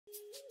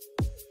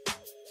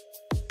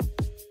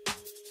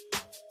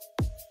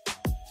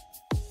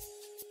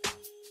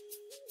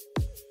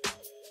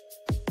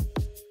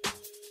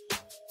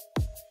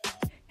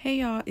Hey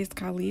y'all, it's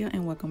Ky'Lia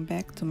and welcome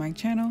back to my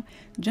channel.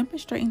 Jumping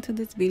straight into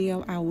this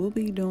video, I will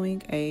be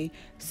doing a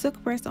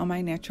silk press on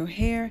my natural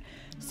hair.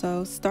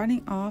 So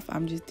starting off,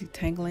 I'm just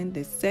detangling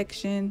this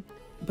section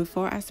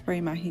before I spray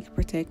my heat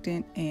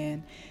protectant,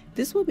 and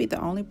this will be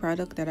the only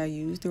product that I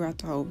use throughout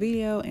the whole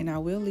video, and I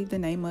will leave the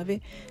name of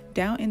it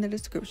down in the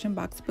description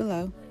box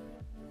below.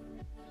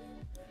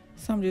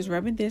 So I'm just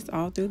rubbing this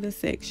all through the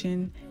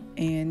section,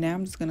 and now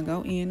I'm just going to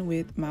go in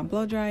with my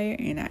blow dryer,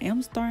 and I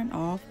am starting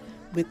off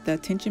with the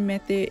tension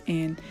method,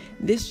 and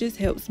this just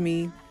helps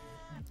me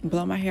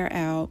blow my hair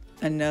out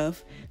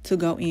enough to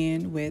go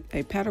in with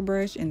a paddle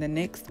brush. And the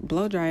next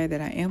blow dryer that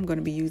I am going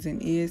to be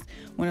using is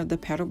one of the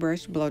paddle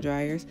brush blow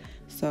dryers.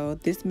 So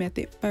this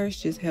method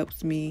first just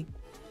helps me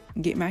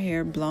get my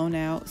hair blown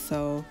out,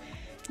 so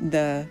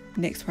the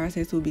next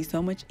process will be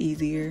so much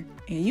easier.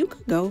 And you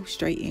could go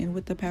straight in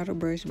with the paddle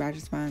brush, but I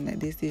just find that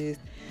this is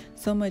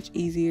so much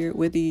easier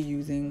whether you're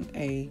using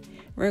a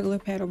regular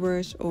paddle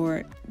brush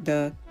or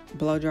the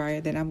blow dryer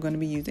that I'm going to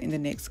be using in the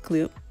next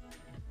clip.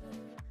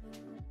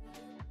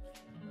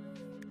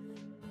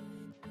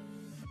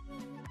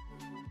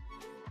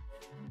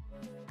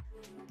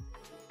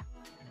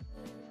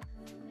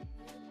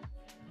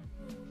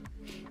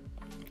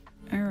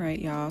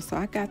 Alright y'all, so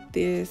I got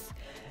this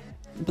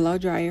blow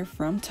dryer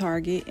from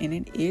Target, and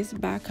it is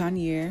by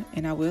Ky'Lia,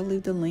 and I will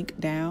leave the link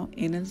down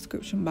in the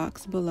description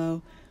box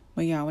below.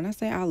 But y'all, when I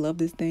say I love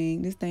this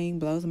thing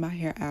blows my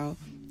hair out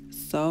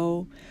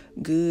so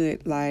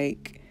good.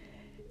 Like,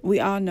 we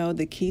all know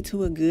the key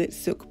to a good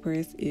silk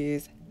press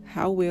is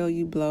how well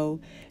you blow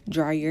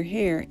dry your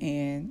hair,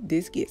 and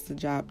this gets the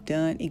job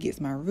done. It gets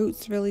my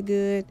roots really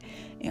good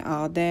and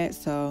all that.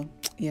 So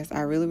yes, I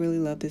really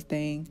love this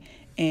thing,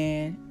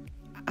 and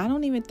I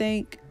don't even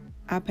think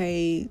I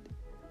paid,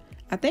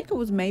 I think it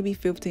was maybe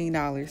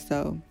 $15,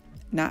 so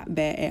not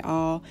bad at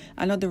all.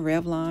 I know the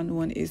Revlon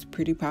one is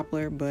pretty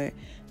popular, but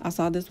I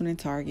saw this one in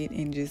Target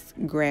and just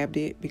grabbed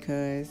it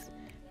because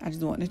I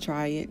just wanted to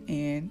try it,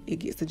 and it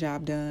gets the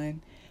job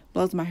done.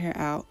 Blows my hair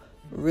out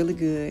really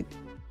good.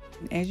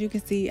 As you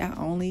can see, I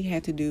only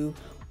had to do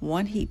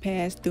one heat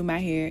pass through my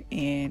hair,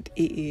 and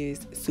it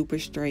is super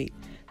straight.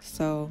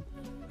 So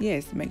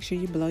yes, make sure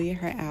you blow your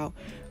hair out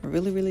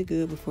really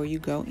good before you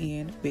go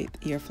in with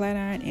your flat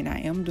iron. And I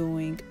am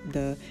doing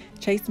the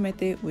chase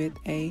method with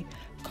a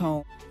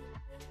comb.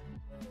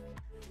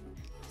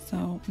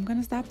 So I'm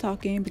gonna stop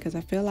talking because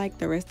I feel like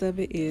the rest of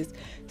it is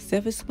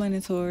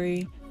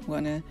self-explanatory. I'm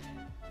gonna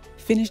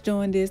finish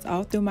doing this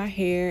all through my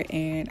hair,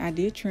 and I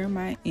did trim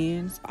my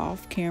ends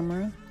off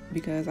camera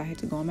because I had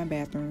to go in my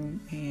bathroom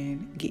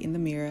and get in the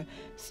mirror.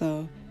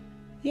 So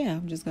yeah,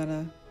 I'm just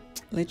gonna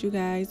let you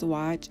guys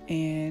watch.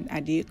 And I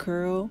did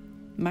curl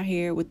my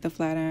hair with the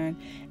flat iron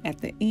at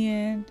the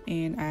end,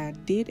 and I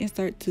did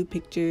insert 2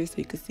 pictures so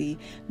you could see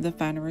the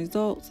final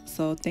results.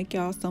 So thank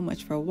y'all so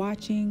much for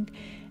watching,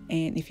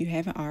 and if you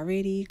haven't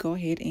already, go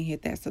ahead and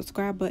hit that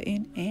subscribe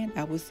button, and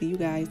I will see you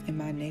guys in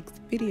my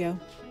next video.